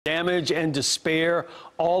Damage and despair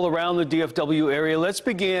all around the DFW area. Let's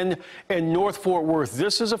begin in North Fort Worth.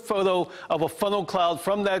 This is a photo of a funnel cloud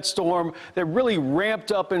from that storm that really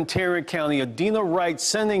ramped up in Tarrant County. Adina Wright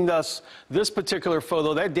sending us this particular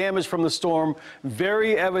photo. That damage from the storm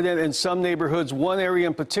very evident in some neighborhoods. One area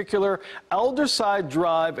in particular, Elderside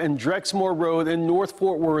Drive and Drexmore Road in North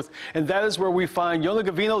Fort Worth. And that is where we find Yona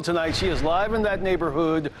Gavino tonight. She is live in that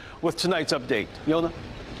neighborhood with tonight's update. Yona?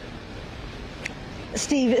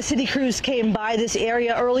 Steve, city crews came by this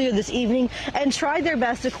area earlier this evening and tried their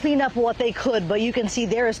best to clean up what they could, but you can see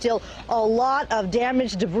there is still a lot of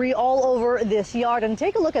damaged debris all over this yard. And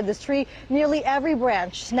take a look at this tree. Nearly every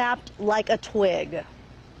branch snapped like a twig.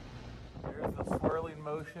 There's the swirling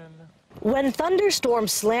motion. When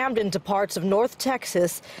thunderstorms slammed into parts of North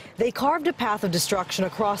Texas, they carved a path of destruction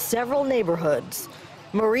across several neighborhoods.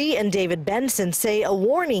 Marie and David Benson say a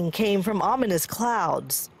warning came from ominous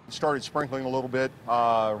clouds. Started sprinkling a little bit.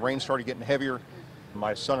 Rain started getting heavier.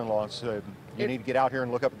 My son-in-law said, you need to get out here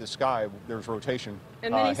and look up at the sky. There's rotation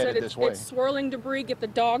and then he said this way. It's swirling debris. Get the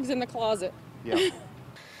dogs in the closet. Yeah.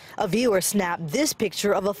 A viewer snapped this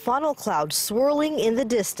picture of a funnel cloud swirling in the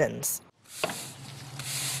distance.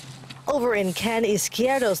 Over in Ken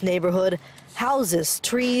Izquierdo's neighborhood, houses,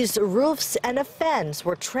 trees, roofs, and a fence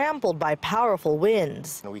were trampled by powerful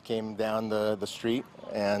winds. We came down the street,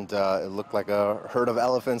 and it looked like a herd of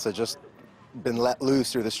elephants had just been let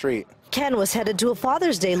loose through the street. Ken was headed to a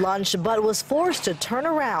Father's Day lunch, but was forced to turn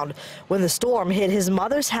around when the storm hit his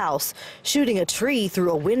mother's house, shooting a tree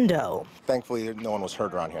through a window. Thankfully, no one was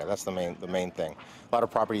hurt around here. That's the main thing. A lot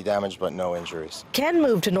of property damage, but no injuries. Ken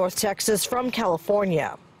moved to North Texas from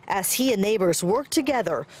California. As he and neighbors work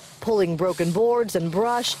together, pulling broken boards and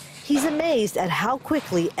brush, he's amazed at how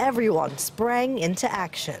quickly everyone sprang into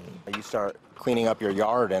action. You start cleaning up your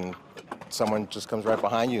yard and someone just comes right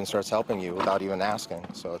behind you and starts helping you without even asking.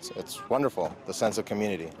 So it's wonderful, the sense of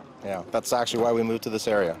community. Yeah, that's actually why we moved to this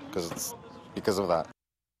area, because of that.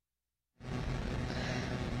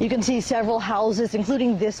 You can see several houses,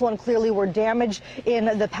 including this one, clearly were damaged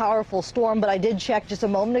in the powerful storm. But I did check just a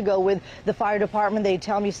moment ago with the fire department. They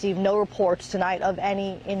tell me, Steve, no reports tonight of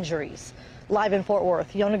any injuries. Live in Fort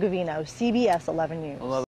Worth, Yona Gavino, CBS 11 News.